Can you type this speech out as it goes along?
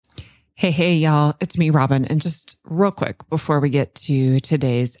Hey, y'all. It's me, Robin. And just real quick before we get to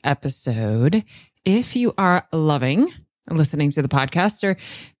today's episode, if you are loving listening to the podcast, or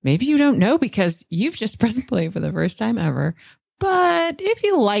maybe you don't know because you've just pressed play for the first time ever, but if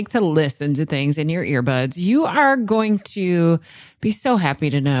you like to listen to things in your earbuds, you are going to be so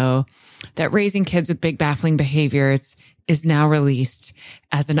happy to know that Raising Kids with Big Baffling Behaviors is now released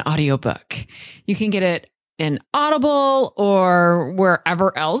as an audiobook. You can get it in Audible or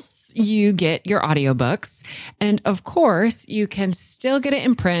wherever else you get your audiobooks. And of course, you can still get it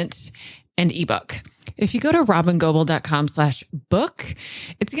in print and ebook. If you go to robingoble.com/book,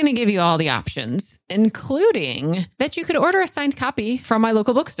 it's going to give you all the options, including that you could order a signed copy from my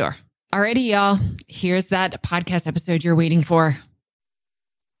local bookstore. Alrighty, y'all. Here's that podcast episode you're waiting for.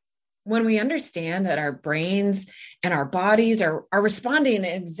 When we understand that our brains and our bodies are responding in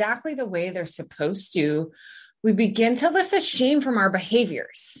exactly the way they're supposed to, we begin to lift the shame from our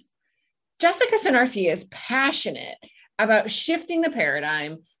behaviors. Jessica Sinarski is passionate about shifting the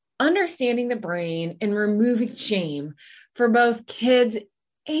paradigm, understanding the brain, and removing shame for both kids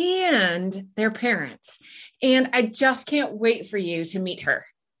and their parents. And I just can't wait for you to meet her.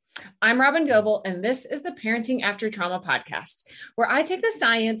 I'm Robin Goble, and this is the Parenting After Trauma podcast, where I take the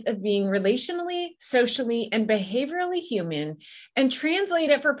science of being relationally, socially, and behaviorally human and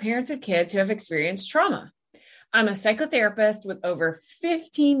translate it for parents of kids who have experienced trauma. I'm a psychotherapist with over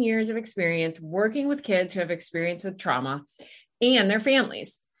 15 years of experience working with kids who have experienced with trauma and their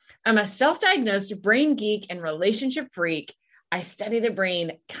families. I'm a self-diagnosed brain geek and relationship freak. I study the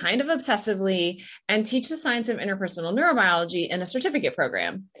brain kind of obsessively and teach the science of interpersonal neurobiology in a certificate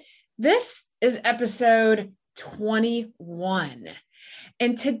program. This is episode 21.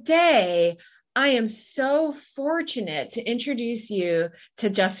 And today, I am so fortunate to introduce you to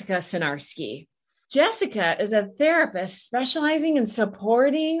Jessica Sinarski. Jessica is a therapist specializing in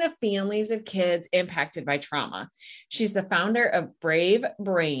supporting the families of kids impacted by trauma. She's the founder of Brave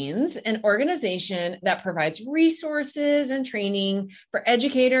Brains, an organization that provides resources and training for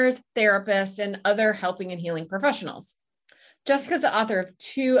educators, therapists, and other helping and healing professionals. Jessica's the author of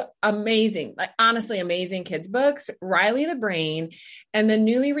two amazing, honestly amazing kids books, Riley the Brain, and the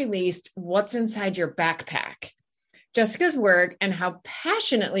newly released What's Inside Your Backpack. Jessica's work and how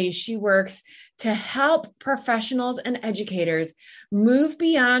passionately she works to help professionals and educators move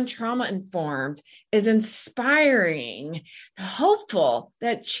beyond trauma-informed is inspiring, hopeful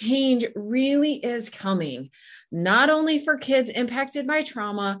that change really is coming, not only for kids impacted by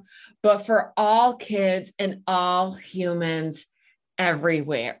trauma, but for all kids and all humans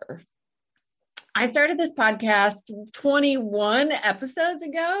everywhere. I started this podcast 21 episodes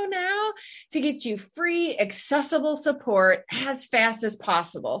ago now to get you free, accessible support as fast as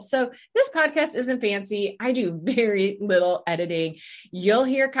possible. So this podcast isn't fancy. I do very little editing. You'll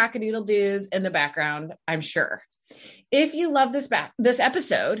hear cock-a-doodle-doos in the background, I'm sure. If you love this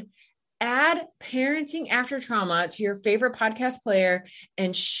episode, add Parenting After Trauma to your favorite podcast player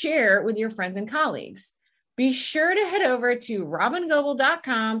and share with your friends and colleagues. Be sure to head over to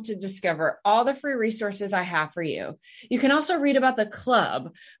robingoble.com to discover all the free resources I have for you. You can also read about the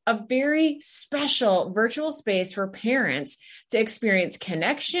club, a very special virtual space for parents to experience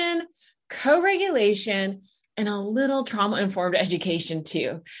connection, co-regulation, and a little trauma-informed education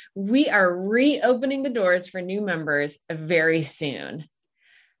too. We are reopening the doors for new members very soon.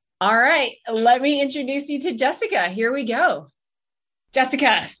 All right, let me introduce you to Jessica. Here we go.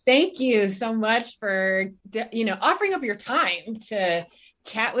 Jessica, thank you so much for, offering up your time to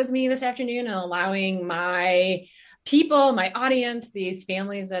chat with me this afternoon and allowing my people, my audience, these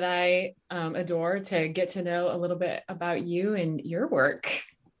families that I adore to get to know a little bit about you and your work.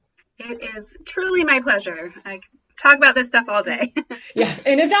 It is truly my pleasure. I talk about this stuff all day. Yeah,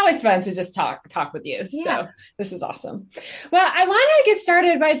 and it's always fun to just talk with you. Yeah. So this is awesome. Well, I want to get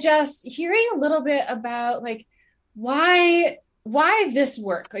started by just hearing a little bit about why this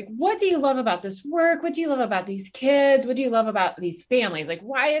work? What do you love about this work? What do you love about these kids? What do you love about these families?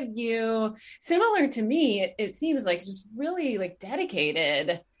 Why have you, similar to me, it seems like just really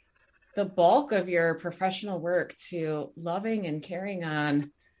dedicated the bulk of your professional work to loving and caring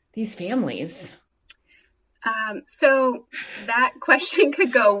on these families? So that question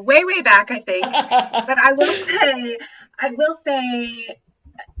could go way, way back, I think, but I will say,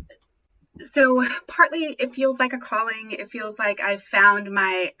 so partly it feels like a calling. It feels like I found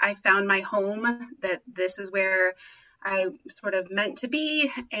my home, that this is where I sort of meant to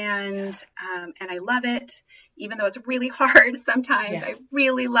be. And I love it, even though it's really hard sometimes. Yeah. I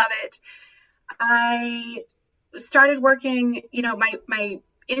really love it. I started working, my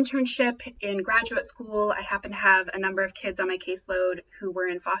internship in graduate school, I happened to have a number of kids on my caseload who were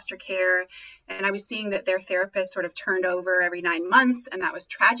in foster care, and I was seeing that their therapist sort of turned over every 9 months, and that was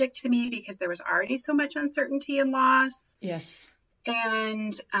tragic to me because there was already so much uncertainty and loss. Yes.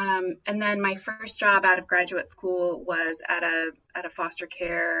 And then my first job out of graduate school was at a foster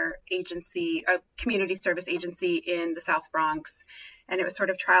care agency, a community service agency in the South Bronx, and it was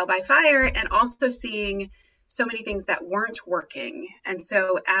sort of trial by fire, and also seeing so many things that weren't working. And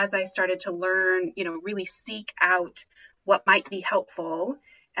so as I started to learn, really seek out what might be helpful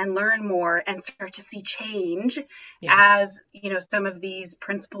and learn more and start to see change as, some of these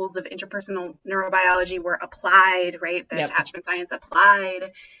principles of interpersonal neurobiology were applied, right? The attachment science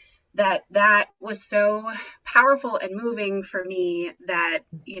applied, that was so powerful and moving for me that,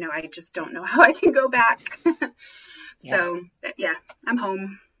 I just don't know how I can go back. So I'm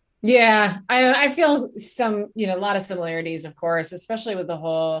home. Yeah, I feel some, a lot of similarities, of course, especially with the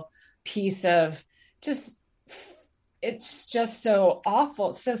whole piece of it's just so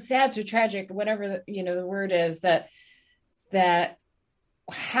awful, so sad, so tragic, whatever the word is, that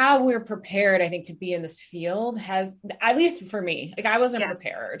how we're prepared, I think, to be in this field has, at least for me, like I wasn't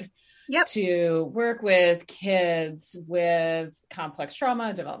prepared to work with kids with complex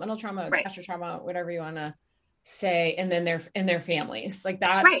trauma, developmental trauma, attachment trauma, whatever you want to say, and then their families. Like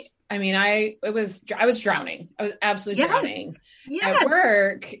that's I mean, I was drowning. I was absolutely drowning at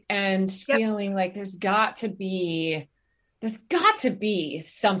work and feeling like there's got to be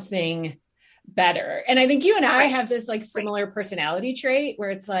something better. And I think you and I have this like similar personality trait where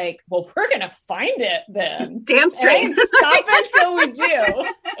it's like, well, we're going to find it then. Damn straight. And stop until we do.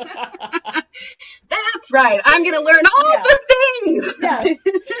 That's right. I'm going to learn all the things.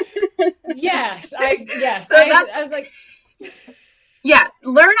 Yes. I was like,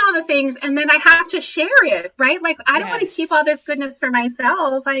 learn all the things. And then I have to share it, right? Like, I don't want to keep all this goodness for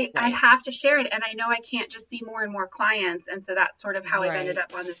myself. I have to share it. And I know I can't just see more and more clients. And so that's sort of how I've ended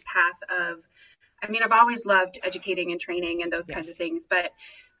up on this path of, I've always loved educating and training and those kinds of things, but,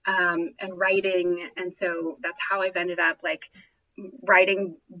 and writing. And so that's how I've ended up like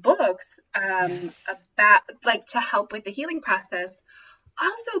writing books, about like to help with the healing process.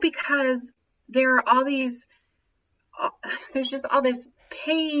 Also because there are all these, there's just all this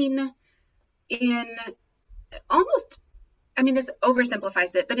pain in almost, this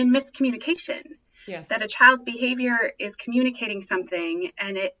oversimplifies it, but in miscommunication. Yes. That a child's behavior is communicating something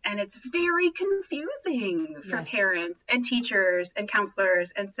and it's very confusing for parents and teachers and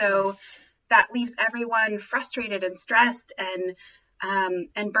counselors. And so that leaves everyone frustrated and stressed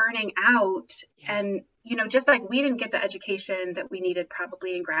and burning out. And, just like we didn't get the education that we needed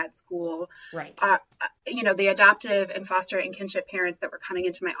probably in grad school, right. The adoptive and foster and kinship parents that were coming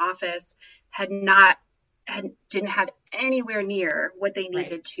into my office didn't have anywhere near what they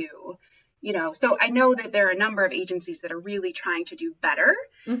needed to. So I know that there are a number of agencies that are really trying to do better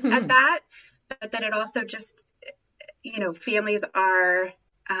at that, but that it also just, families are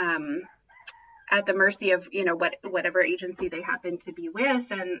at the mercy of, whatever agency they happen to be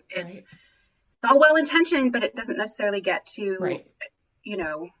with. And it's all well-intentioned, but it doesn't necessarily get to,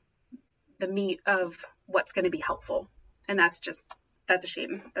 the meat of what's going to be helpful. And that's a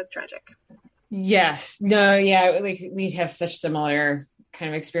shame. That's tragic. Yes. No. Yeah. We have such similar kind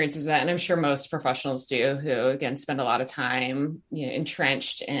of experiences with that. And I'm sure most professionals do, who again, spend a lot of time,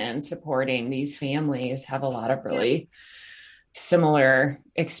 entrenched in supporting these families, have a lot of really similar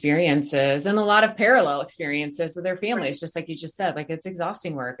experiences and a lot of parallel experiences with their families. Just like you just said, like it's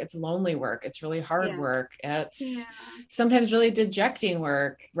exhausting work. It's lonely work. It's really hard work. It's sometimes really dejecting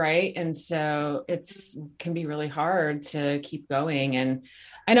work. Right. And so can be really hard to keep going. And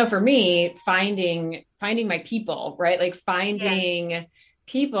I know for me, finding my people, right? Like finding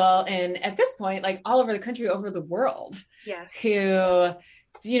people, and at this point, like all over the country, over the world, who,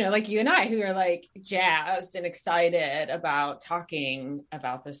 like you and I, who are like jazzed and excited about talking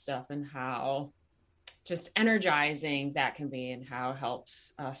about this stuff and how just energizing that can be and how it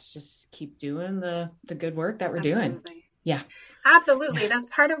helps us just keep doing the good work that we're doing. Yeah, absolutely. That's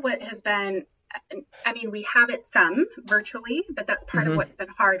part of what has been, we have it some virtually, but that's part of what's been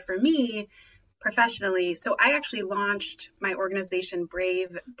hard for me professionally. So I actually launched my organization,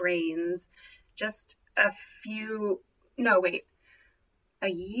 Brave Brains, just a few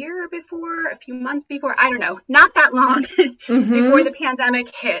months before, I don't know, not that long before the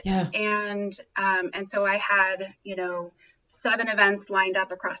pandemic hit. Yeah. And so I had, 7 events lined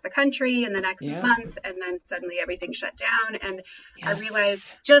up across the country in the next month. And then suddenly everything shut down. And I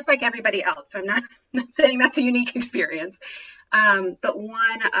realized, just like everybody else, so I'm not saying that's a unique experience. But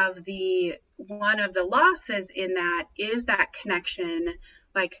one of the losses in that is that connection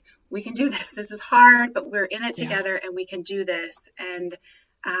like, we can do this. This is hard, but we're in it Yeah. together and we can do this. And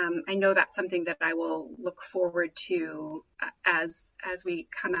I know that's something that I will look forward to as we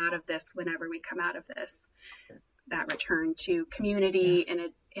come out of this, whenever we come out of this, that return to community in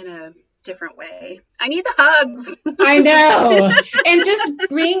a different way. I need the hugs. I know. And just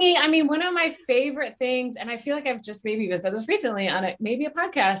bringing, I mean, one of my favorite things, and I feel like I've just maybe even said this recently on maybe a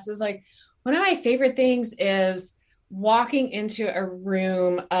podcast, is like, one of my favorite things is walking into a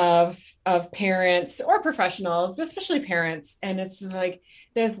room of parents or professionals, but especially parents. And it's just like,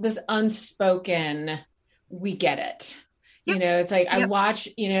 there's this unspoken, we get it. Yep. You know, it's like, I Yep. watch,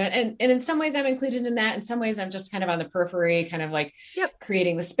 you know, and in some ways I'm included in that. In some ways I'm just kind of on the periphery, kind of like Yep.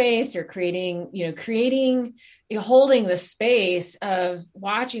 creating the space or holding the space of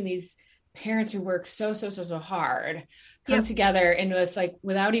watching these parents who work so hard come Yep. together, and was like,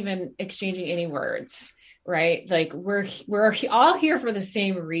 without even exchanging any words, right? Like, we're all here for the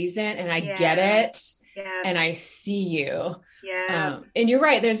same reason, and I Yeah. get it. Yeah. And I see you. Yeah. And you're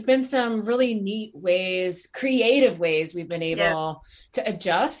right. There's been some really neat ways, creative ways we've been able to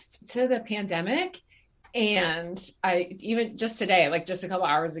adjust to the pandemic. And I, even just today, like just a couple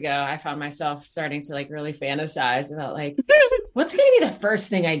hours ago, I found myself starting to like really fantasize about like, what's going to be the first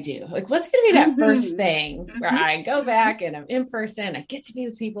thing I do? Like, what's going to be that first thing where I go back and I'm in person, I get to be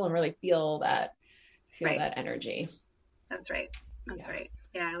with people and really feel that energy. That's right. That's right.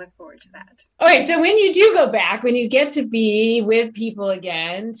 Yeah, I look forward to that. Okay, so when you do go back, when you get to be with people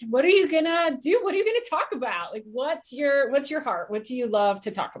again, what are you gonna do? What are you gonna talk about? Like, what's your heart? What do you love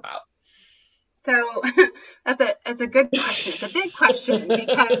to talk about? So it's a good question. It's a big question,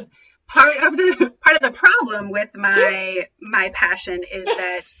 because part of the problem with my passion is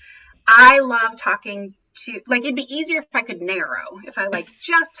that I love talking to, like, it'd be easier if I could narrow, if I like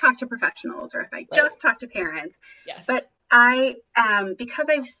just talk to professionals, or if I just talk to parents. Yes. But because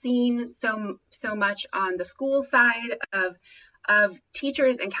I've seen so much on the school side of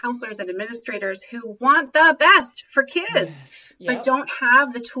teachers and counselors and administrators who want the best for kids, Yes. Yep. but don't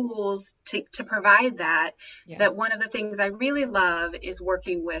have the tools to provide that. Yeah. That one of the things I really love is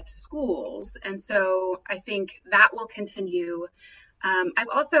working with schools. And so I think that will continue. I've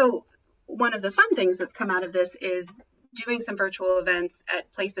also, one of the fun things that's come out of this is doing some virtual events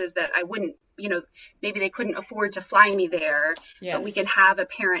at places that I wouldn't, maybe they couldn't afford to fly me there, Yes. but we can have a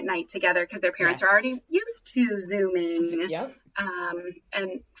parent night together because their parents are already used to Zooming. Yep.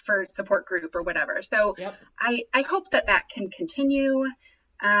 And for support group or whatever. So Yep. I hope that can continue.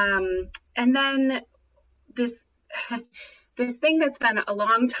 And then this thing that's been a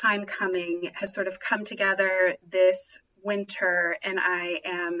long time coming has sort of come together this winter, and I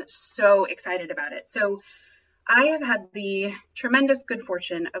am so excited about it. So I have had the tremendous good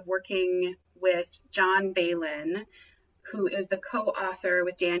fortune of working with John Balin, who is the co-author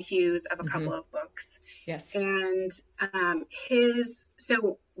with Dan Hughes of a couple of books. Yes. And I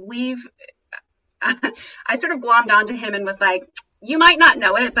sort of glommed onto him and was like, you might not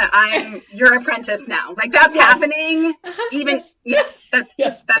know it, but I'm your apprentice now. Like, that's happening. Even, that's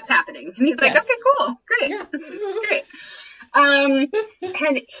happening. And he's like, okay, cool. Great. Yeah. This is great. And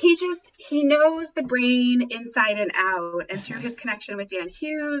he knows the brain inside and out. And through his connection with Dan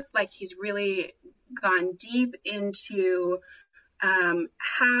Hughes, like, he's really gone deep into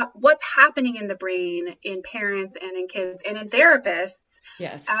what's happening in the brain in parents and in kids and in therapists.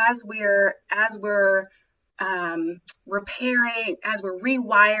 Yes. As we're repairing, as we're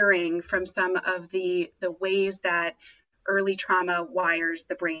rewiring from some of the ways that early trauma wires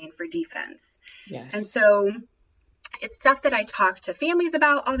the brain for defense. Yes. And so it's stuff that I talk to families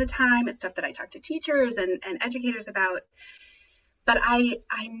about all the time. It's stuff that I talk to teachers and educators about. But I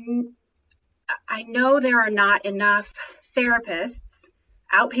know there are not enough therapists,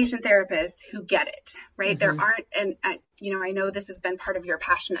 outpatient therapists, who get it, right? There aren't, and I know this has been part of your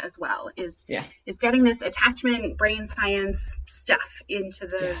passion as well, is getting this attachment brain science stuff into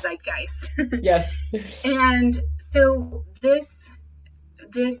the zeitgeist. Yes. And so this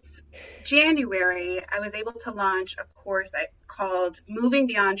January, I was able to launch a course called Moving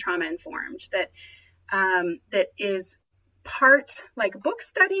Beyond Trauma Informed, that is part like book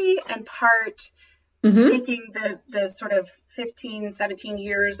study and part taking the sort of 15, 17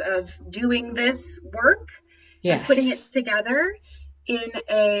 years of doing this work and putting it together in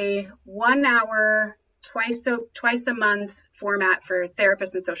a 1 hour, twice a month format for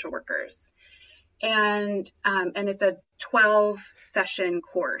therapists and social workers. And it's a 12 session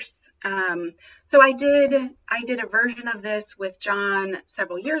course. So I did a version of this with John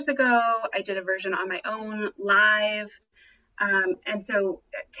several years ago. I did a version on my own live. And so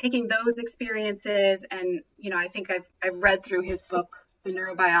taking those experiences, and, I think I've read through his book the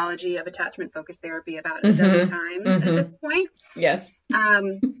neurobiology of attachment focused therapy about a dozen times at this point. Yes.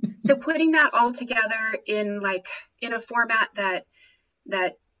 So putting that all together in a format that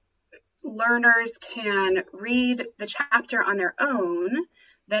learners can read the chapter on their own,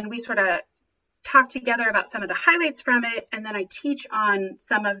 then we sort of talk together about some of the highlights from it, and then I teach on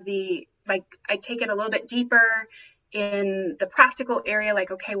some of the, I take it a little bit deeper in the practical area,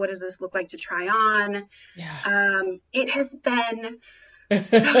 okay, what does this look like to try on? Yeah. It has been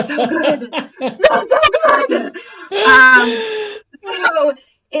so good. So good.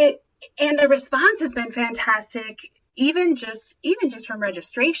 And the response has been fantastic, even just from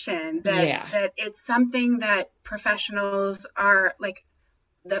registration, that it's something that professionals are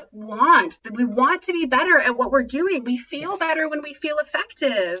that we want to be better at what we're doing. We feel better when we feel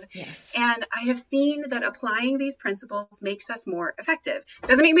effective. Yes. And I have seen that applying these principles makes us more effective.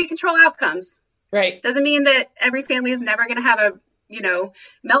 Doesn't mean we control outcomes. Right. Doesn't mean that every family is never going to have a,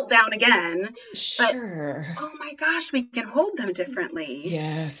 meltdown again. Sure. But, oh my gosh, we can hold them differently.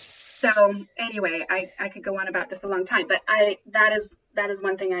 Yes. So anyway, I could go on about this a long time, but that is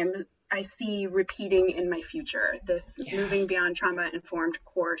one thing I see repeating in my future, this moving beyond trauma-informed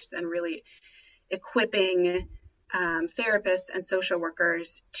course, and really equipping therapists and social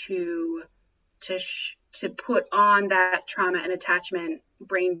workers to put on that trauma and attachment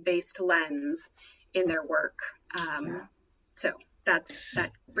brain-based lens in their work. So that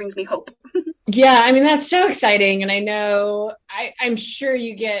brings me hope. Yeah, I mean, that's so exciting. And I know I'm sure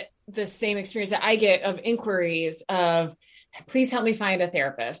you get the same experience that I get of inquiries of, please help me find a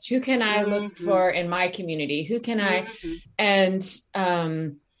therapist. Who can I look for in my community? Who can I, and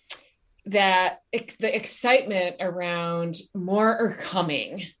the excitement around more are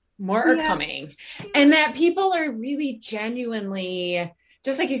coming, and that people are really genuinely,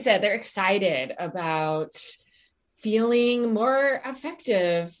 just like you said, they're excited about feeling more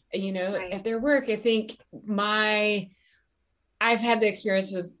effective, at their work. I think I've had the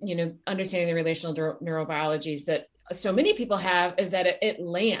experience with, understanding the relational neurobiologies that so many people have, is that it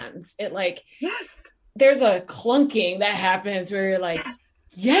lands. There's a clunking that happens where you're like,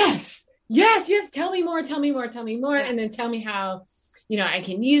 yes, tell me more. Yes. And then tell me how, I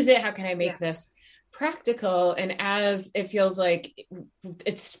can use it. How can I make this practical? And as it feels like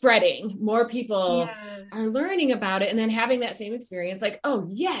it's spreading, more people are learning about it, and then having that same experience, oh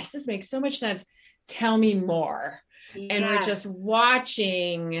yes, this makes so much sense. Tell me more. And we're just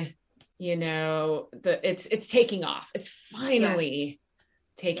watching, it's taking off. It's finally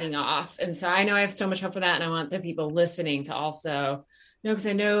taking off. And so I know I have so much hope for that. And I want the people listening to also know, because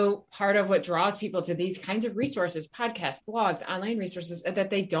I know part of what draws people to these kinds of resources, podcasts, blogs, online resources, that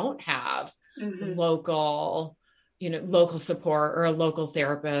they don't have local support, or a local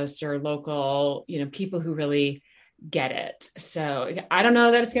therapist, or local, people who really get it. So I don't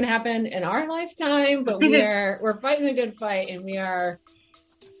know that it's going to happen in our lifetime, but we're fighting a good fight, and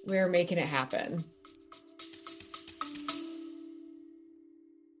we're making it happen.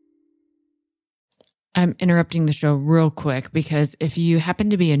 I'm interrupting the show real quick because if you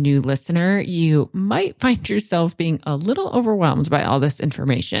happen to be a new listener, you might find yourself being a little overwhelmed by all this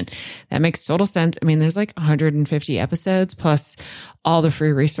information. That makes total sense. I mean, there's 150 episodes plus all the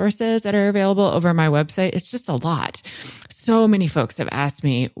free resources that are available over my website. It's just a lot. So many folks have asked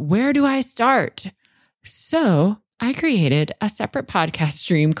me, where do I start? So I created a separate podcast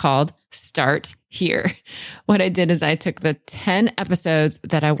stream called Start Here. What I did is I took the 10 episodes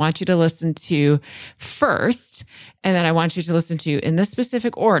that I want you to listen to first, and then I want you to listen to in this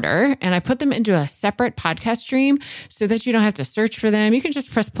specific order, and I put them into a separate podcast stream so that you don't have to search for them. You can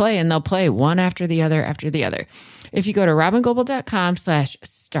just press play and they'll play one after the other after the other. If you go to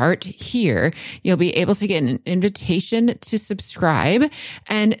robingoble.com/start here, you'll be able to get an invitation to subscribe,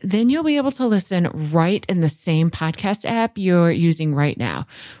 and then you'll be able to listen right in the same podcast app you're using right now.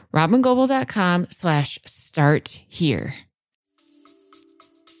 robingoble.com/start here.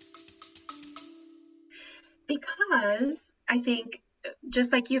 Because I think,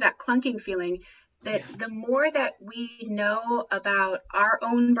 just like you, that clunking feeling, that the more that we know about our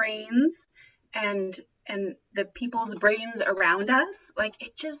own brains and the people's brains around us,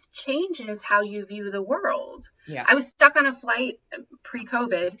 it just changes how you view the world. Yeah. I was stuck on a flight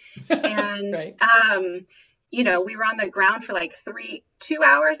pre-COVID, and right. we were on the ground for 2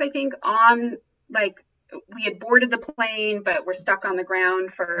 hours, I think, on we had boarded the plane, but we're stuck on the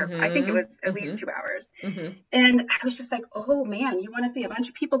ground for, I think it was at least 2 hours. And I was just like, oh man, you want to see a bunch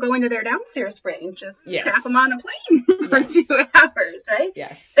of people go into their downstairs brain, just strap them on a plane for 2 hours, right?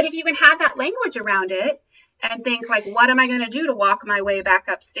 Yes. But if you can have that language around it and think what am I going to do to walk my way back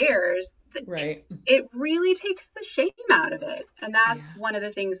upstairs? Right. It really takes the shame out of it. And that's one of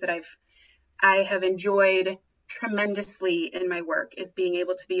the things that I have enjoyed tremendously in my work, is being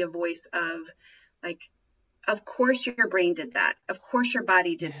able to be a voice of, like, of course your brain did that. Of course your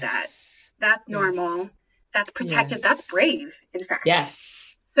body did that. That's normal. That's protective. That's brave, in fact.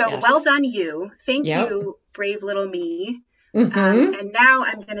 Yes. So well done, you. Thank you, brave little me. And now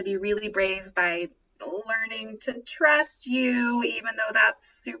I'm going to be really brave by learning to trust you, even though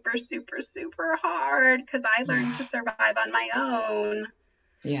that's super, super, super hard, because I learned to survive on my own.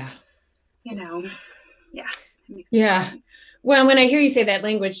 Yeah. You know, yeah. Yeah. Well, when I hear you say that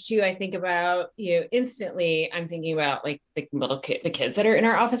language too, I think about, instantly I'm thinking about like the the kids that are in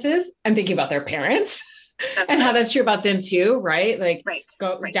our offices. I'm thinking about their parents and how that's true about them too, right? Like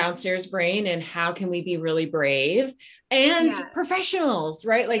downstairs brain, and how can we be really brave and professionals,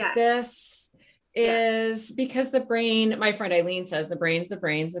 right? Like this is because the brain, my friend Eileen says, the brain's the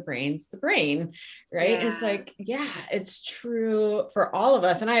brain's the brain's the brain, right? And it's like, it's true for all of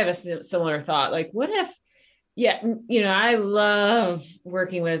us. And I have a similar thought, like, what if, I love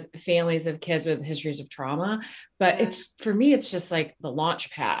working with families of kids with histories of trauma, but it's, for me, it's just like the launch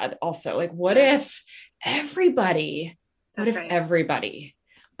pad also. Like, what if everybody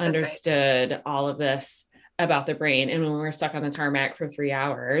understood all of this about the brain? And when we're stuck on the tarmac for 3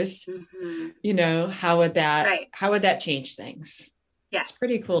 hours, how would that change things? Yes. It's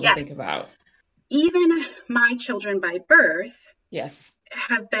pretty cool to think about. Even my children by birth. Yes.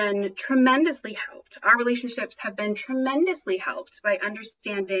 Have been tremendously helped. Our relationships have been tremendously helped by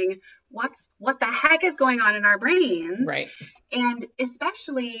understanding what the heck is going on in our brains. Right. And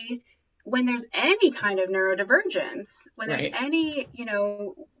especially when there's any kind of neurodivergence, when there's any,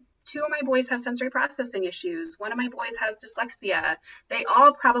 two of my boys have sensory processing issues. One of my boys has dyslexia. They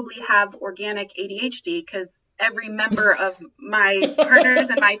all probably have organic ADHD, because every member of my partners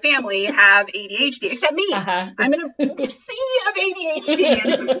and my family have ADHD, except me. I'm in a sea of ADHD,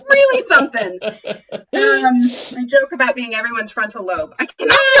 and it's really something. I joke about being everyone's frontal lobe. I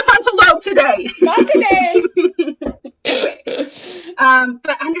cannot be a frontal lobe today. Not today. Anyway,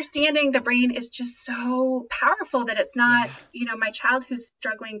 but understanding the brain is just so powerful that it's not, my child who's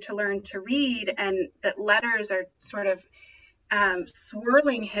struggling to learn to read, and that letters are sort of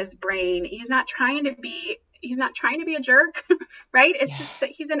swirling his brain. He's not trying to be a jerk, right? It's just that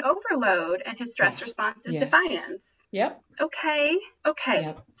he's an overload, and his stress response is defiance. Yep. Okay.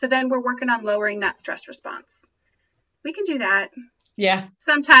 Yep. So then we're working on lowering that stress response. We can do that. Yeah.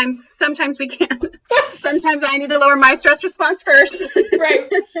 Sometimes we can. Sometimes I need to lower my stress response first. Right.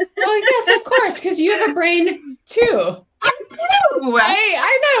 Well, yes, of course, because you have a brain too. I do. Hey,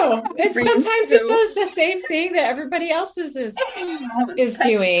 I know. Sometimes it does the same thing that everybody else is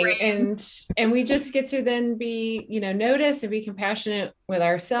doing. And we just get to then be, notice and be compassionate with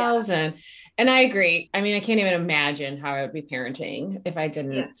ourselves. And I agree. I mean, I can't even imagine how I would be parenting if I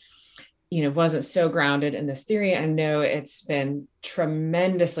didn't, wasn't so grounded in this theory. I know it's been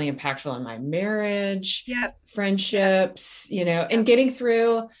tremendously impactful in my marriage, friendships, and getting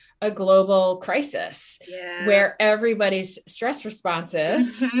through a global crisis where everybody's stress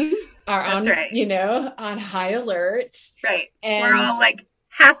responses are on, on high alert. Right. And we're all like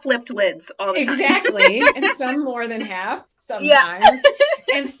half-lipped lids all the time. Exactly. And some more than half sometimes.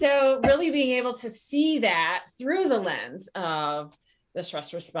 And so really being able to see that through the lens of the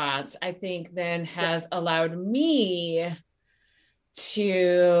stress response, I think then has allowed me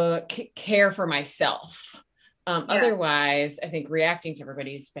to care for myself. Otherwise, I think reacting to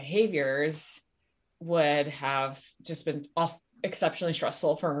everybody's behaviors would have just been exceptionally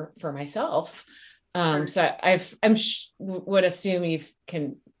stressful for myself. So would assume you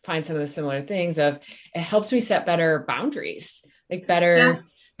can find some of the similar things of, it helps me set better boundaries, like better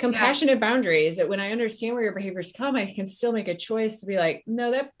compassionate boundaries, that when I understand where your behaviors come, I can still make a choice to be like,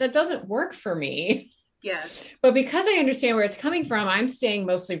 no, that doesn't work for me. Yes. But because I understand where it's coming from, I'm staying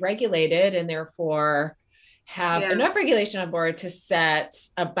mostly regulated, and therefore have enough regulation on board to set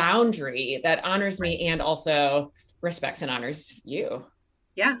a boundary that honors me and also respects and honors you.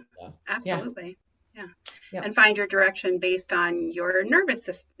 Yeah, absolutely. Yeah. And find your direction based on your nervous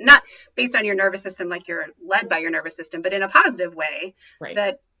system, not based on your nervous system, like you're led by your nervous system, but in a positive way,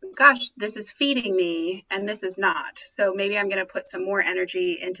 that, gosh, this is feeding me and this is not. So maybe I'm going to put some more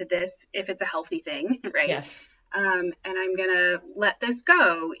energy into this if it's a healthy thing, right? Yes. And I'm going to let this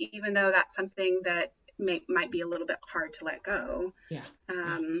go, even though that's something that might be a little bit hard to let go. Yeah.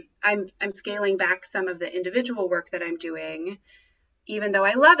 I'm scaling back some of the individual work that I'm doing, even though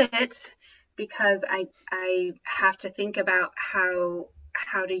I love it, because I have to think about how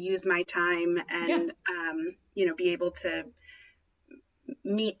to use my time and be able to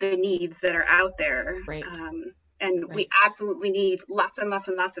meet the needs that are out there. Right. And we absolutely need lots and lots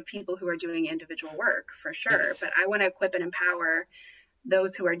and lots of people who are doing individual work for sure. Yes. But I want to equip and empower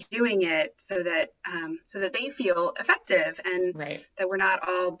those who are doing it so that they feel effective, and that we're not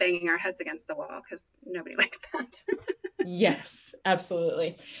all banging our heads against the wall, because nobody likes that. Yes,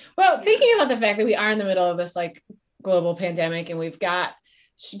 absolutely. Well, thinking about the fact that we are in the middle of this like global pandemic, and we've got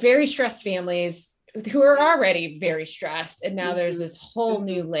very stressed families who are already very stressed, and now there's this whole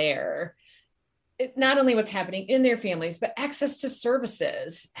new layer. Not only what's happening in their families, but access to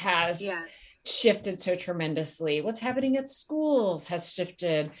services has shifted so tremendously. What's happening at schools has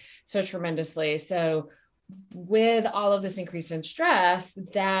shifted so tremendously. So with all of this increase in stress,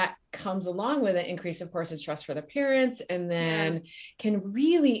 that comes along with an increase, of course, in stress for the parents, and then can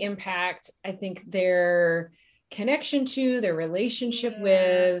really impact, I think, their connection to, their relationship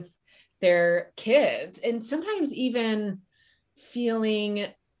with their kids, and sometimes even feeling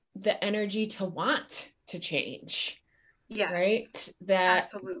the energy to want to change. Yes. Right. That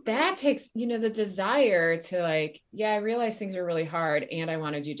absolutely. That takes, the desire to like, I realize things are really hard and I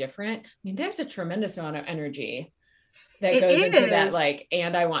want to do different. I mean, there's a tremendous amount of energy that goes into that, like,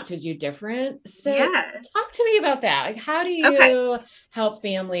 and I want to do different. So talk to me about that. Like, how do you help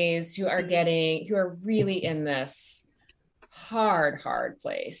families who are who are really in this hard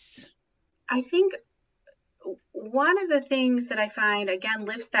place? I think one of the things that I find, again,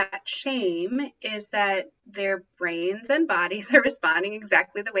 lifts that shame is that their brains and bodies are responding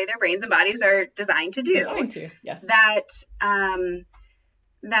exactly the way their brains and bodies are designed to do. Yes.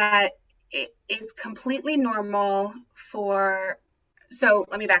 That it's completely normal for, so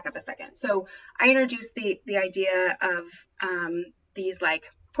let me back up a second. So I introduced the idea of these like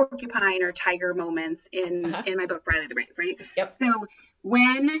porcupine or tiger moments in my book, Riley the Brave, right? Yep. So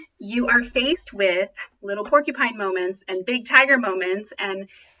when you are faced with little porcupine moments and big tiger moments and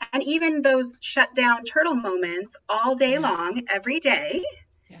even those shut down turtle moments all day long, every day,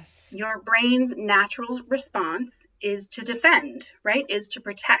 your brain's natural response is to defend, right? Is to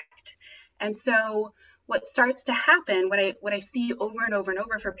protect. And so what starts to happen, what I see over and over and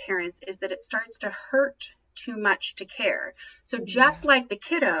over for parents, is that it starts to hurt too much to care. So just like the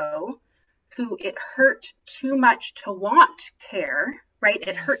kiddo who it hurt too much to want care, right?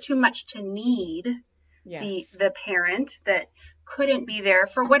 It hurt too much to need the parent that couldn't be there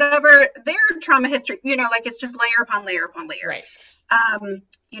for whatever their trauma history, like it's just layer upon layer upon layer. Right.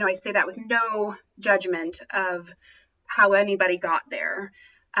 I say that with no judgment of how anybody got there.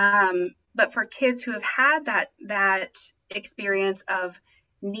 But for kids who have had that experience of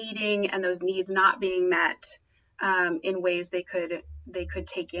needing and those needs not being met in ways they could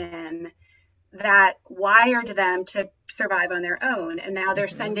take in, that wired them to survive on their own. And now they're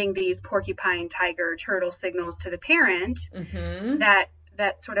sending these porcupine, tiger, turtle signals to the parent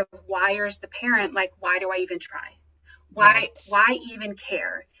that sort of wires the parent, like, why do I even try? Why even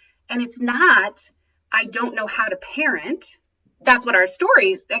care? And it's not, I don't know how to parent. That's what our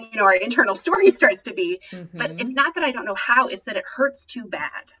stories, our internal story starts to be. But it's not that I don't know how, it's that it hurts too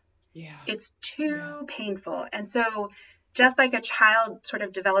bad. Yeah. It's too painful. And so just like a child sort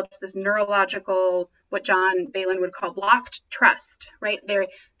of develops this neurological, what John Balin would call blocked trust, right?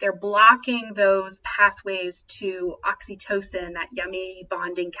 They're blocking those pathways to oxytocin, that yummy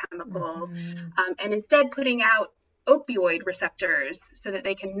bonding chemical, and instead putting out opioid receptors so that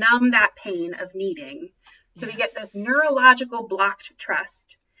they can numb that pain of needing. So we get this neurological blocked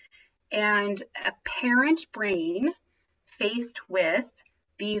trust. And a parent brain faced with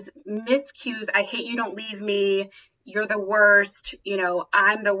these miscues, I hate you, don't leave me, you're the worst,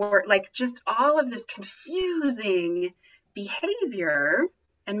 I'm the worst, like just all of this confusing behavior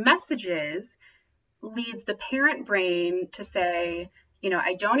and messages leads the parent brain to say,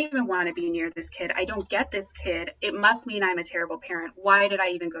 I don't even want to be near this kid. I don't get this kid. It must mean I'm a terrible parent. Why did I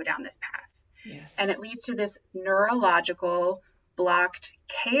even go down this path? Yes. And it leads to this neurological blocked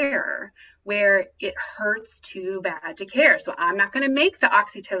care where it hurts too bad to care. So I'm not going to make the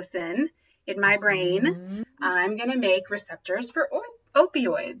oxytocin in my brain. I'm going to make receptors for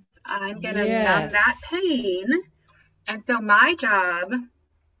opioids. I'm going to numb that pain. And so my job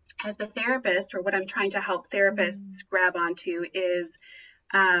as the therapist, or what I'm trying to help therapists grab onto, is,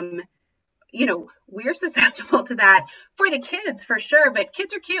 we're susceptible to that for the kids for sure, but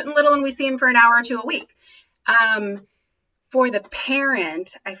kids are cute and little and we see them for an hour or two a week. For the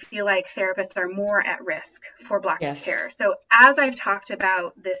parent, I feel like therapists are more at risk for blocked care. So as I've talked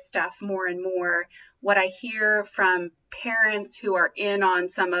about this stuff more and more, what I hear from parents who are in on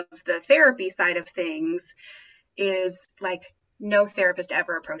some of the therapy side of things is like, no therapist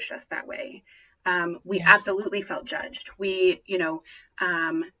ever approached us that way. We absolutely felt judged.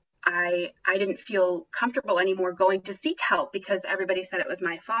 I didn't feel comfortable anymore going to seek help because everybody said it was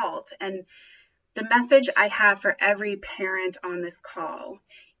my fault. And the message I have for every parent on this call,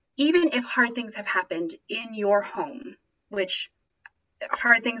 even if hard things have happened in your home, which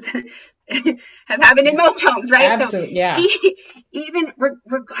hard things have happened in most homes, right? Absolutely, yeah. Even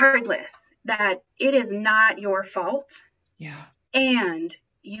regardless, that it is not your fault. Yeah. And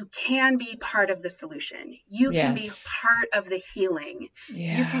you can be part of the solution. You can be part of the healing.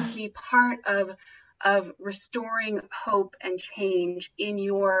 Yeah. You can be part of restoring hope and change in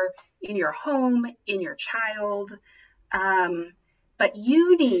your home, in your child. But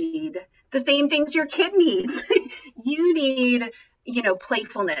you need the same things your kid needs. You need,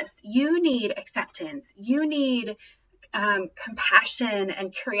 playfulness. You need acceptance. You need compassion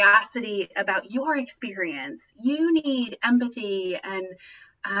and curiosity about your experience. You need empathy and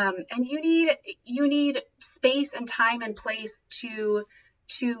you need space and time and place to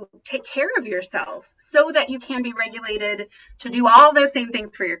take care of yourself so that you can be regulated to do all those same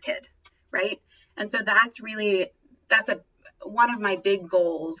things for your kid, right? And so that's one of my big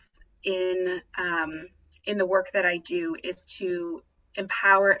goals in the work that I do, is to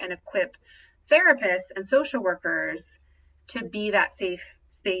empower and equip therapists and social workers to be that safe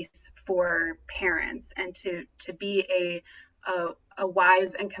space for parents, and to be a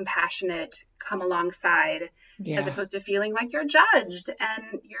wise and compassionate come alongside, as opposed to feeling like you're judged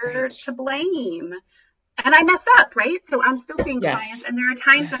and you're to blame. And I mess up, right? So I'm still seeing clients, and there are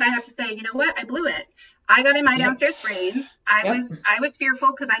times that I have to say, you know what, I blew it. I got in my downstairs brain. I was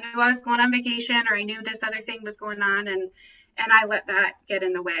fearful because I knew I was going on vacation, or I knew this other thing was going on, and I let that get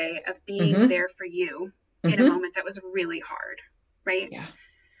in the way of being there for you in a moment that was really hard, right?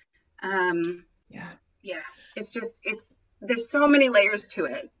 There's so many layers to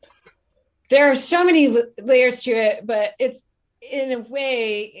it. There are so many layers to it, but it's, in a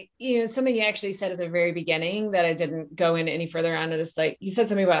way, something you actually said at the very beginning that I didn't go in any further on. It's like, you said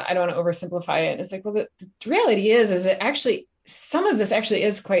something about, I don't want to oversimplify it. And it's like, well, the reality is it actually, some of this actually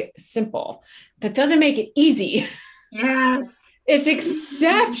is quite simple. That doesn't make it easy. Yes. It's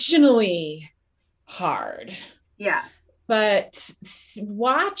exceptionally hard. Yeah. But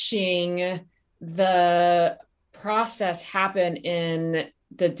watching the process happen in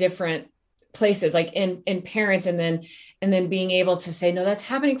the different places, like in parents, and then being able to say, no, that's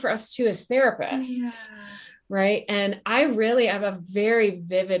happening for us too as therapists. Right. And I have a very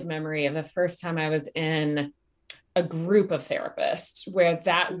vivid memory of the first time I was in a group of therapists where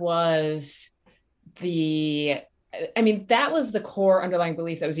that was the core underlying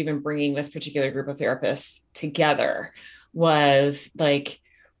belief that was even bringing this particular group of therapists together, was like,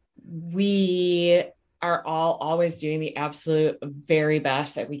 we are all always doing the absolute very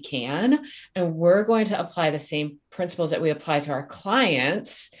best that we can. And we're going to apply the same principles that we apply to our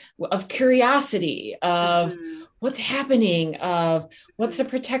clients, of curiosity, of what's happening, of what's the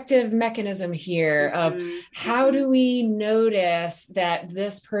protective mechanism here, of how do we notice that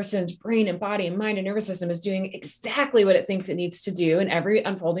this person's brain and body and mind and nervous system is doing exactly what it thinks it needs to do in every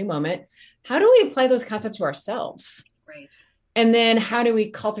unfolding moment. How do we apply those concepts to ourselves? Right. And then how do we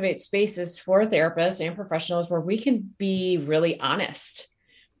cultivate spaces for therapists and professionals where we can be really honest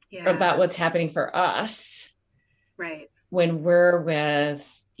about what's happening for us? Right. When we're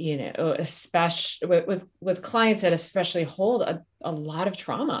with, especially with clients that especially hold a lot of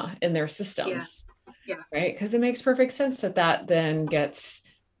trauma in their systems. Yeah. Right. Because it makes perfect sense that then gets,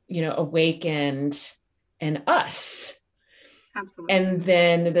 awakened in us. Absolutely. And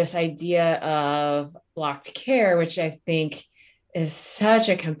then this idea of blocked care, which I think is such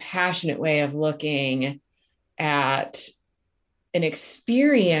a compassionate way of looking at an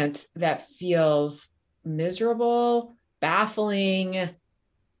experience that feels miserable, baffling,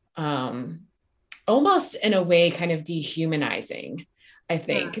 almost in a way kind of dehumanizing. I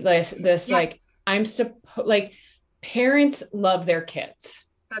think like parents love their kids.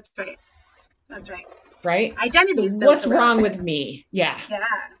 That's right. Right. Identities. What's wrong with me? Yeah.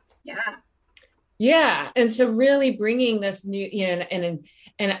 And so really bringing this new,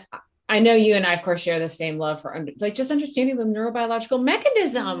 and I know you and I, of course, share the same love for just understanding the neurobiological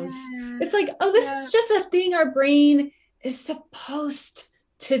mechanisms. Yeah. It's like, this is just a thing our brain is supposed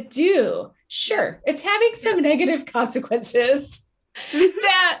to do. Sure. It's having some negative consequences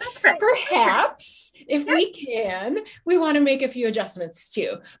that perhaps if we want to make a few adjustments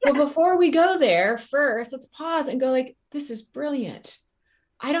too. But before we go there, first, let's pause and go like, this is brilliant.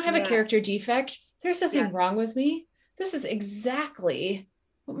 I don't have a character defect. There's nothing wrong with me. This is exactly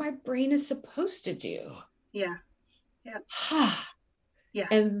what my brain is supposed to do. Yeah. Yeah.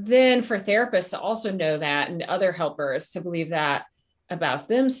 And then for therapists to also know that, and other helpers to believe that about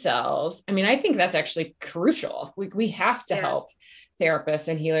themselves. I mean, I think that's actually crucial. We have to help therapists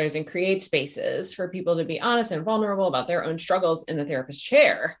and healers and create spaces for people to be honest and vulnerable about their own struggles in the therapist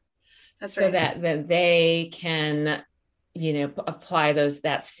chair. That's so right. that then they can, apply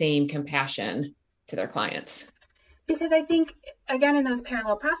that same compassion to their clients. Because I think, again, in those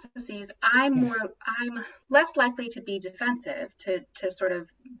parallel processes, I'm less likely to be defensive, to sort of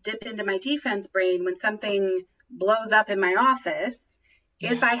dip into my defense brain when something blows up in my office.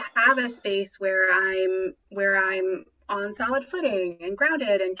 If I have a space where I'm on solid footing and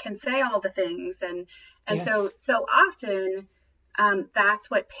grounded and can say all the things, and so often that's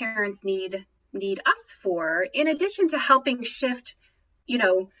what parents need us for, in addition to helping shift,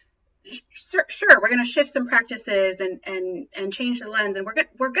 sure, we're going to shift some practices and change the lens, and we're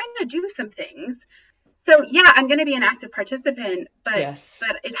going to do some things. So yeah, I'm going to be an active participant, but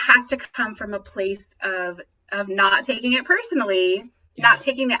it has to come from a place of not taking it personally, not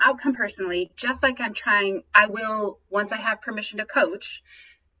taking the outcome personally. Just like I will, once I have permission to coach,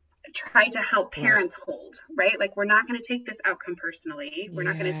 try to help parents hold, right? Like, we're not going to take this outcome personally. We're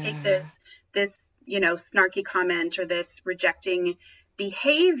not going to take this snarky comment or this rejecting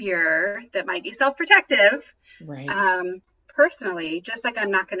behavior that might be self-protective, personally. Just like I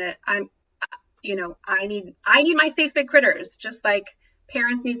need my safe big critters, just like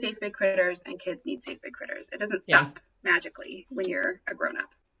parents need safe big critters and kids need safe big critters. It doesn't stop magically when you're a grown-up.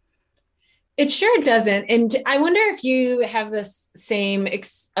 It sure doesn't. And I wonder if you have this same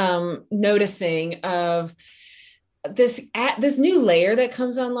noticing of this new layer that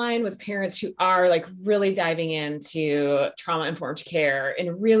comes online with parents who are like really diving into trauma-informed care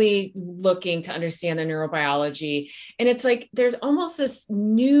and really looking to understand the neurobiology. And it's like, there's almost this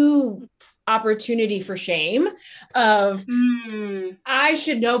new opportunity for shame of, I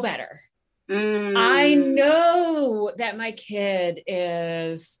should know better. I know that my kid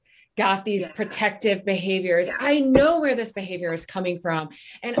got these protective behaviors. I know where this behavior is coming from,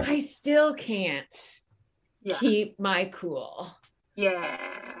 and I still can't keep my cool.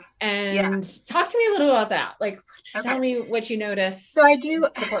 And talk to me a little about that. Like, tell me what you notice. So I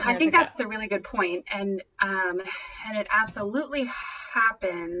think that's a really good point. And it absolutely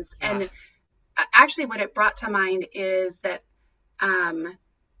happens. And actually what it brought to mind is that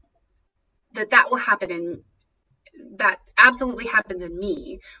that will happen that absolutely happens in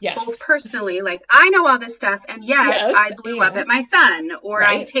me, both personally, like I know all this stuff, and yet I blew up at my son, or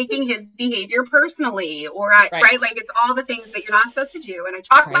I'm taking his behavior personally, or like it's all the things that you're not supposed to do, and I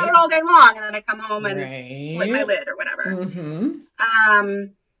talk about it all day long, and then I come home and flip my lid or whatever.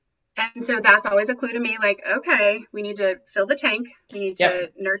 And so that's always a clue to me, like, okay, we need to fill the tank, we need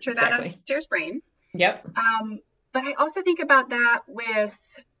to nurture that upstairs brain. But I also think about that with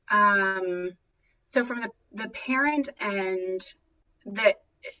so from the parent end, that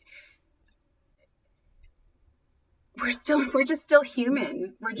we're just still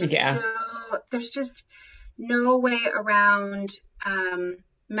human. We're just still, there's just no way around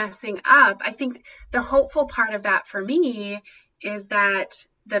messing up. I think the hopeful part of that for me is that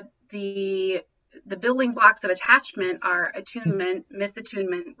the building blocks of attachment are attunement,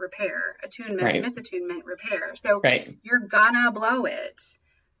 misattunement, repair, attunement, misattunement, repair. So you're gonna blow it.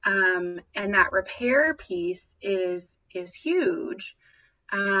 And that repair piece is huge,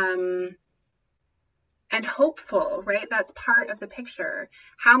 and hopeful, right? That's part of the picture.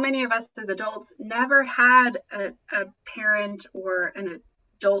 How many of us as adults never had a parent or an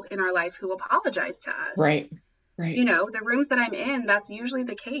adult in our life who apologized to us? Right. The rooms that I'm in, that's usually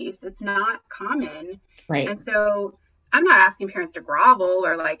the case. It's not common. And so I'm not asking parents to grovel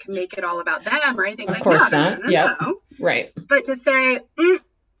or like make it all about them or anything. Of course not. No. But to say,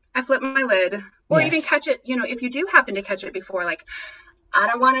 I flipped my lid, or even catch it, if you do happen to catch it before, like, I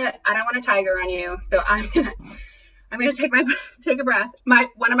don't want to tiger on you. So I'm going to take a breath.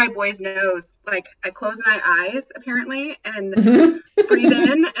 One of my boys knows, like, I close my eyes apparently and breathe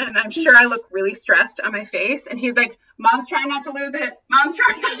in, and I'm sure I look really stressed on my face. And he's like, Mom's trying not to lose it. Mom's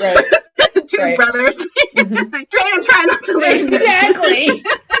trying not to lose it to his brothers. I'm trying not to lose it. Exactly.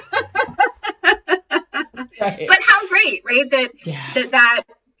 But how great, right?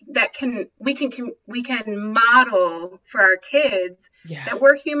 We can model for our kids that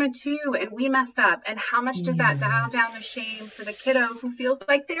we're human too, and we mess up. And how much does that dial down the shame for the kiddo who feels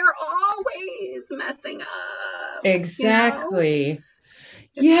like they're always messing up? Exactly.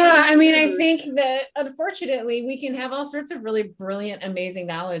 I mean, I think that unfortunately we can have all sorts of really brilliant, amazing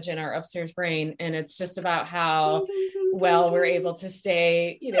knowledge in our upstairs brain, and it's just about how well we're able to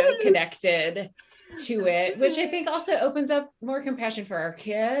stay, connected to it, which I think also opens up more compassion for our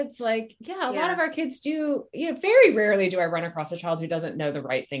kids. Like, a lot of our kids do, very rarely do I run across a child who doesn't know the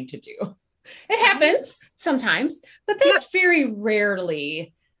right thing to do. It happens sometimes, but that's very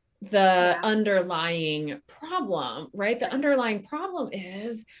rarely the underlying problem, right? The underlying problem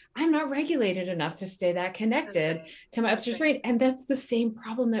is I'm not regulated enough to stay that connected to my upstairs brain. And that's the same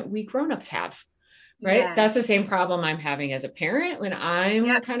problem that we grownups have, right? Yes. That's the same problem I'm having as a parent when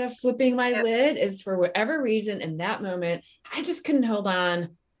I'm kind of flipping my lid, is for whatever reason in that moment, I just couldn't hold on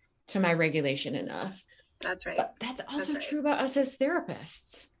to my regulation enough. That's right. But that's also true about us as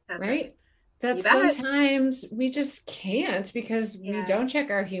therapists, that's right? That sometimes we just can't, because we don't check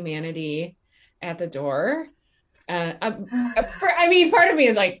our humanity at the door. Part of me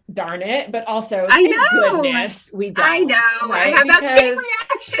is like, darn it, but also, thank goodness we don't. I know. Right? I have that same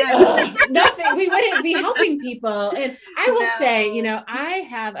reaction. Nothing. We wouldn't be helping people. And I will say, I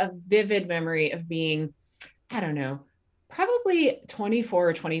have a vivid memory of being, I don't know, probably 24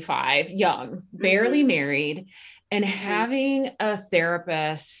 or 25, young, barely married, and having a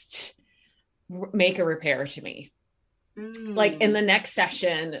therapist make a repair to me. Like in the next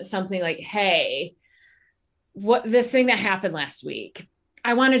session, something like, hey, what this thing that happened last week,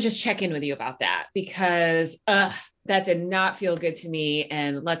 I want to just check in with you about that, because that did not feel good to me.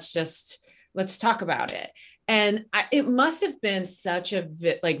 And let's talk about it. And it must have been such a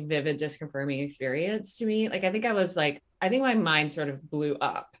vivid, disconfirming experience to me. Like, I think my mind sort of blew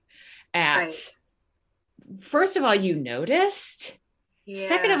up at, first of all, you noticed.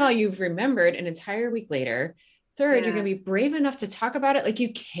 Second of all, you've remembered an entire week later. Third, you're going to be brave enough to talk about it. Like,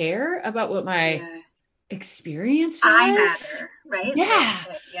 you care about what my experience was. I matter, right? Yeah.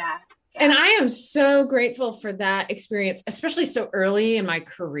 And I am so grateful for that experience, especially so early in my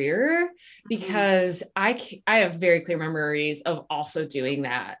career, because I have very clear memories of also doing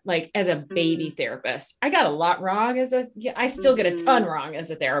that. Like, as a baby therapist, I got a lot wrong I still get a ton wrong as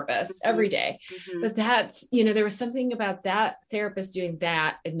a therapist every day. But that's, there was something about that therapist doing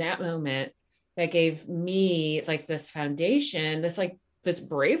that in that moment that gave me like this foundation, this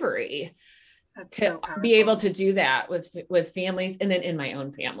bravery. That's to be able to do that with families, and then in my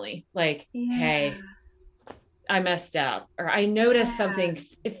own family, like, hey, I messed up, or I noticed something,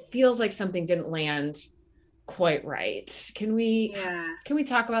 it feels like something didn't land quite right. Can we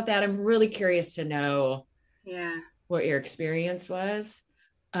talk about that? I'm really curious to know what your experience was.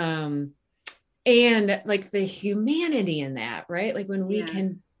 And like the humanity in that, right? Like when we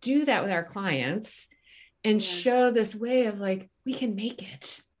can do that with our clients and show this way of like, we can make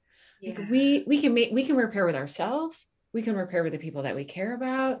it. Like we can repair with ourselves. We can repair with the people that we care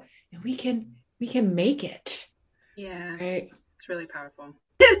about, and we can make it. Yeah. Right. It's really powerful.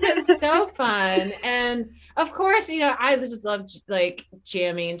 It's so fun. And of course, I just love like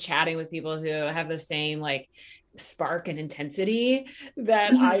jamming and chatting with people who have the same like spark and intensity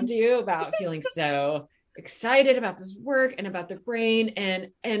that I do, about feeling so excited about this work and about the brain,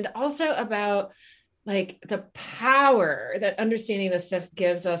 and also about like the power that understanding this stuff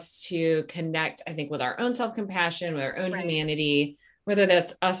gives us to connect, I think, with our own self-compassion, with our own humanity, whether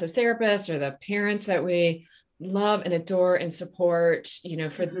that's us as therapists or the parents that we love and adore and support,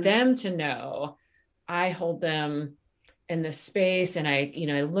 for them to know I hold them in this space, and I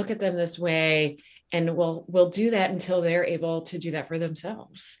look at them this way, and we'll do that until they're able to do that for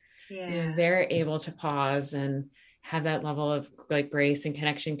themselves. Yeah. They're able to pause and have that level of like grace and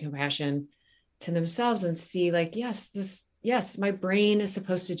connection, compassion to themselves, and see like, yes, my brain is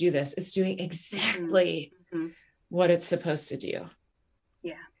supposed to do this. It's doing exactly what it's supposed to do.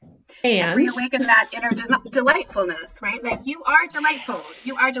 Yeah. And reawaken that inner delightfulness, right? Like, you are delightful.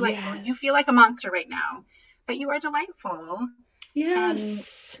 You are delightful. You feel like a monster right now, but you are delightful.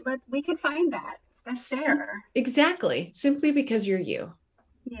 Yes. We can find that. That's there. Exactly. Simply because you're you.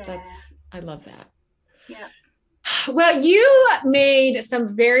 Yeah. I love that. Yeah. Well, you made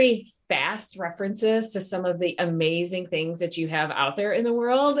some very fast references to some of the amazing things that you have out there in the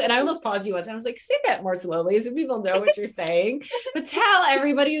world. And I almost paused you once. And I was like, say that more slowly so people know what you're saying. But tell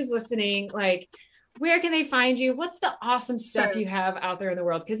everybody who's listening, like, where can they find you? What's the awesome stuff you have out there in the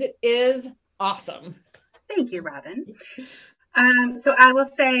world? Because it is awesome. Thank you, Robin. So I will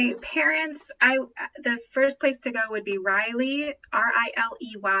say, parents, the first place to go would be Riley,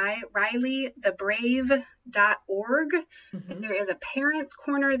 Riley, RileyTheBrave.org. There is a parents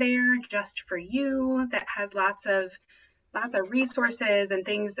corner there just for you that has lots of resources and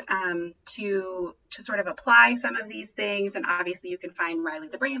things to sort of apply some of these things. And obviously you can find Riley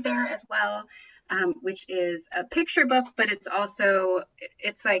the Brave there as well, which is a picture book, but it's also,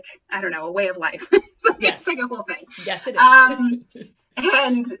 it's like, I don't know, a way of life. It's like a whole thing. Yes, it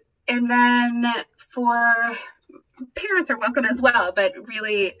is. And then for parents are welcome as well, but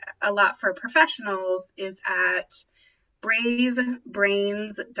really a lot for professionals is at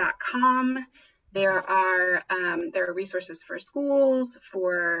bravebrains.com. There are resources for schools,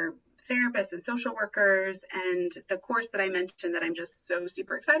 for therapists and social workers, and the course that I mentioned that I'm just so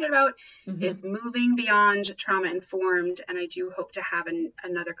super excited about is Moving Beyond Trauma Informed, and I do hope to have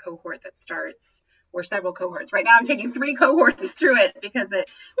another cohort that starts, or several cohorts. Right now I'm taking 3 cohorts through it because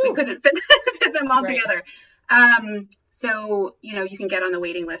we couldn't fit them all together. So, you can get on the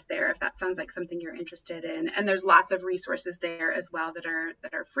waiting list there if that sounds like something you're interested in. And there's lots of resources there as well that are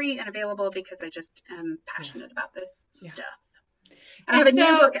free and available because I just am passionate about this stuff. And I have a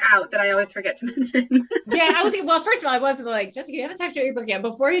new book out that I always forget to mention. First of all, I was like, Jessica, you haven't talked about your book yet.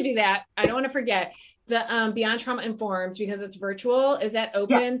 Before you do that, I don't want to forget the Beyond Trauma Informed, because it's virtual. Is that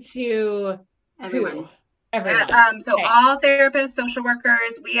open to everyone? Who? Everyone. All therapists, social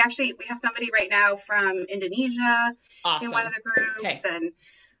workers. We have somebody right now from Indonesia in one of the groups, and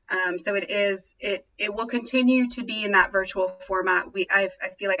so it will continue to be in that virtual format. I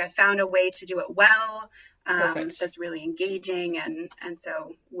feel like I found a way to do it well. That's really engaging, and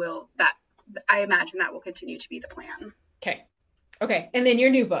so I imagine that will continue to be the plan. Okay, and then your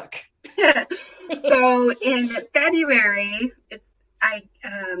new book. So in February, I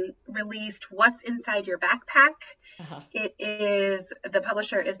released What's Inside Your Backpack. The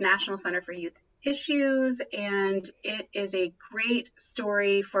publisher is National Center for Youth Issues, and it is a great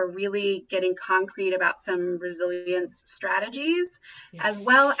story for really getting concrete about some resilience strategies, as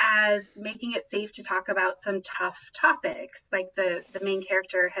well as making it safe to talk about some tough topics, like the main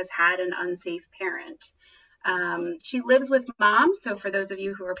character has had an unsafe parent. She lives with mom, so for those of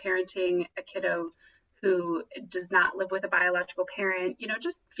you who are parenting a kiddo who does not live with a biological parent,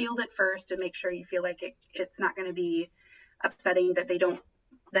 just field it first and make sure you feel like it's not going to be upsetting that they don't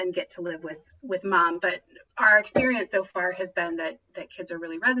then get to live with mom. But our experience so far has been that kids are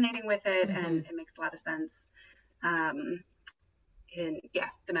really resonating with it, and it makes a lot of sense. The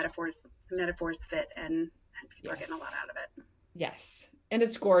metaphors fit, and people are getting a lot out of it. Yes. And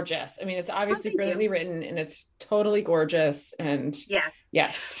it's gorgeous. I mean, it's obviously brilliantly written, and it's totally gorgeous. And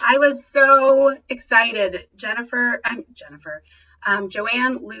yes. I was so excited. Joanne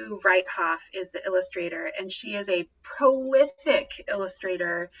Lou Reithoff is the illustrator, and she is a prolific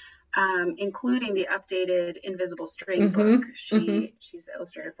illustrator, including the updated Invisible String book. She's the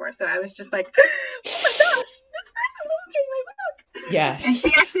illustrator for. So I was just like, oh my gosh, this person's illustrating my book. Yes. And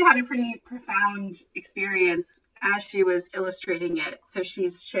she actually had a pretty profound experience as she was illustrating it. So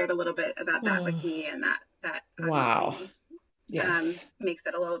she's shared a little bit about that with me, and that wow. Makes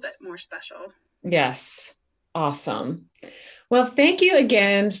it a little bit more special. Yes. Awesome. Well, thank you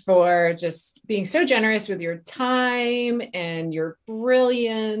again for just being so generous with your time and your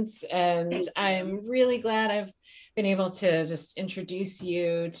brilliance. And I'm really glad I've been able to just introduce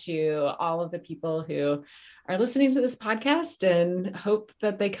you to all of the people who are listening to this podcast, and hope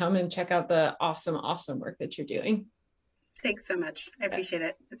that they come and check out the awesome work that you're doing. Thanks so much. I appreciate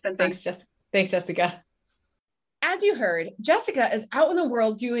it. It's been fun. Thanks, Jessica. As you heard, Jessica is out in the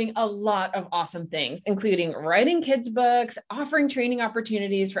world doing a lot of awesome things, including writing kids' books, offering training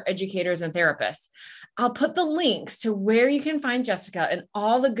opportunities for educators and therapists. I'll put the links to where you can find Jessica and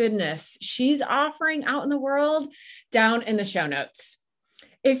all the goodness she's offering out in the world down in the show notes.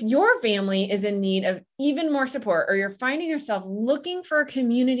 If your family is in need of even more support, or you're finding yourself looking for a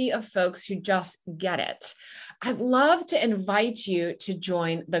community of folks who just get it, I'd love to invite you to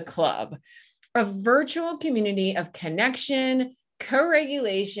join the club, a virtual community of connection,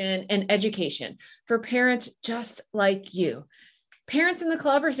 co-regulation, and education for parents just like you. Parents in the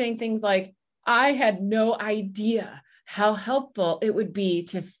club are saying things like, I had no idea how helpful it would be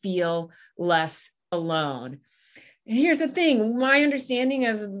to feel less alone. And here's the thing, my understanding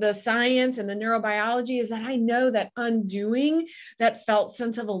of the science and the neurobiology is that I know that undoing that felt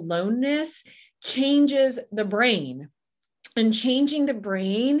sense of aloneness changes the brain. And changing the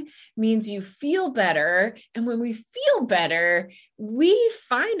brain means you feel better. And when we feel better, we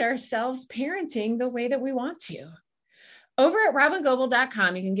find ourselves parenting the way that we want to. Over at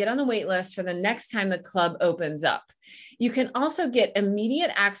robingoble.com, you can get on the wait list for the next time the club opens up. You can also get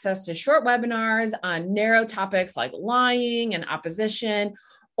immediate access to short webinars on narrow topics like lying and opposition,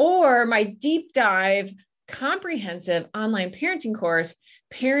 or my deep dive, comprehensive online parenting course,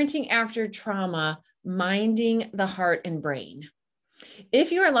 Parenting After Trauma, Minding the Heart and Brain.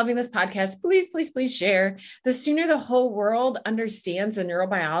 If you are loving this podcast, please share. The sooner the whole world understands the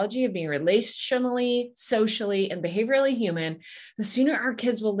neurobiology of being relationally, socially, and behaviorally human, the sooner our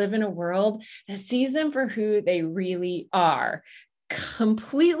kids will live in a world that sees them for who they really are,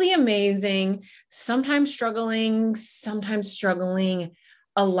 completely amazing, sometimes struggling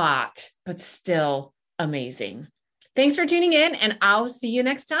a lot, but still amazing. Thanks for tuning in, and I'll see you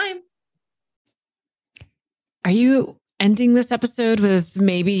next time. Are you ending this episode with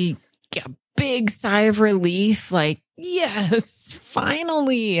maybe a big sigh of relief? Like, yes,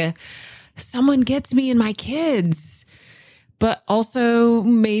 finally, someone gets me and my kids. But also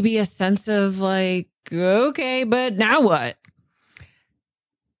maybe a sense of like, okay, but now what?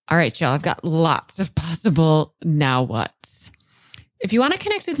 All right, y'all, I've got lots of possible now whats. If you want to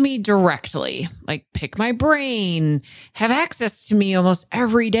connect with me directly, like pick my brain, have access to me almost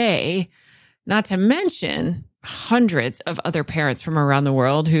every day, not to mention hundreds of other parents from around the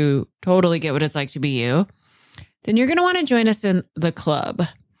world who totally get what it's like to be you, then you're going to want to join us in the club.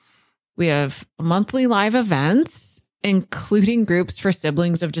 We have monthly live events, including groups for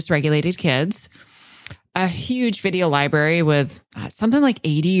siblings of dysregulated kids, a huge video library with something like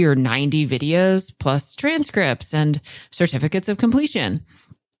 80 or 90 videos, plus transcripts and certificates of completion.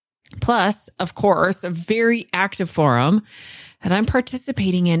 Plus, of course, a very active forum that I'm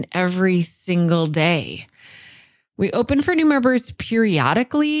participating in every single day. We open for new members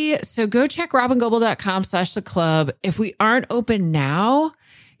periodically, so go check robingoble.com/the club. If we aren't open now,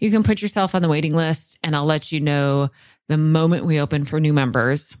 you can put yourself on the waiting list and I'll let you know the moment we open for new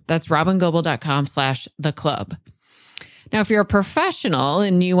members. That's robingoble.com/the club. Now, if you're a professional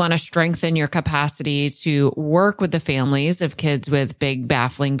and you want to strengthen your capacity to work with the families of kids with big,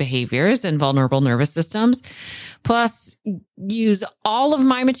 baffling behaviors and vulnerable nervous systems, plus use all of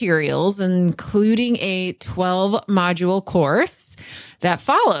my materials, including a 12-module course that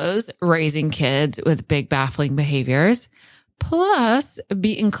follows raising kids with big, baffling behaviors, plus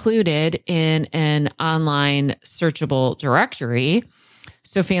be included in an online searchable directory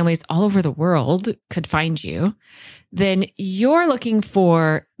so families all over the world could find you, then you're looking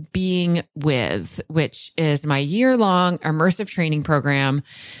for Being With, which is my year-long immersive training program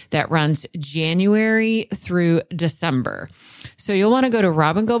that runs January through December. So you'll want to go to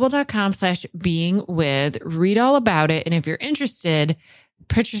robingoble.com/beingwith, read all about it. And if you're interested,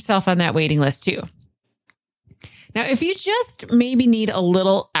 put yourself on that waiting list too. Now, if you just maybe need a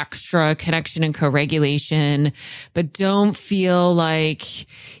little extra connection and co-regulation, but don't feel like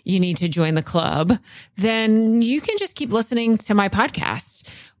you need to join the club, then you can just keep listening to my podcast.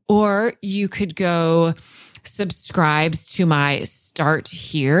 Or you could go subscribe to my Start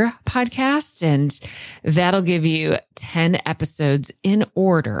Here podcast, and that'll give you 10 episodes in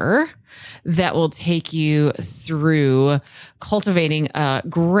order that will take you through cultivating a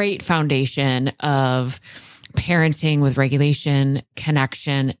great foundation of parenting with regulation,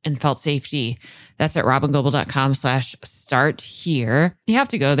 connection, and felt safety. That's at robingoble.com/start here. You have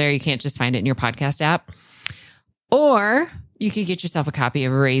to go there. You can't just find it in your podcast app. Or you could get yourself a copy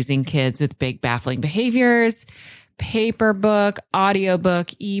of Raising Kids with Big Baffling Behaviors, paper book,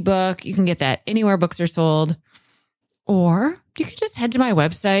 audiobook, ebook. You can get that anywhere books are sold. Or you can just head to my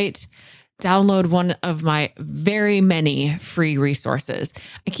website, download one of my very many free resources.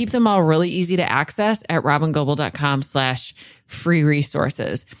 I keep them all really easy to access at robingoble.com/free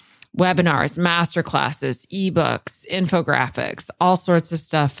resources. Webinars, masterclasses, ebooks, infographics, all sorts of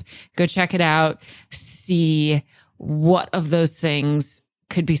stuff. Go check it out. See what of those things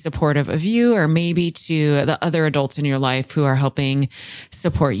could be supportive of you or maybe to the other adults in your life who are helping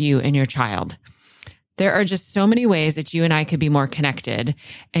support you and your child. There are just so many ways that you and I could be more connected,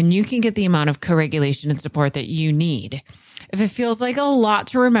 and you can get the amount of co-regulation and support that you need. If it feels like a lot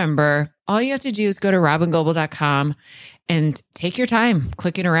to remember, all you have to do is go to robingoble.com and take your time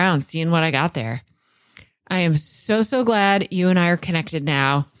clicking around, seeing what I got there. I am so, so glad you and I are connected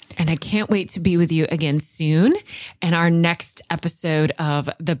now, and I can't wait to be with you again soon in our next episode of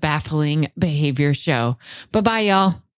the Baffling Behavior Show. Bye-bye, y'all.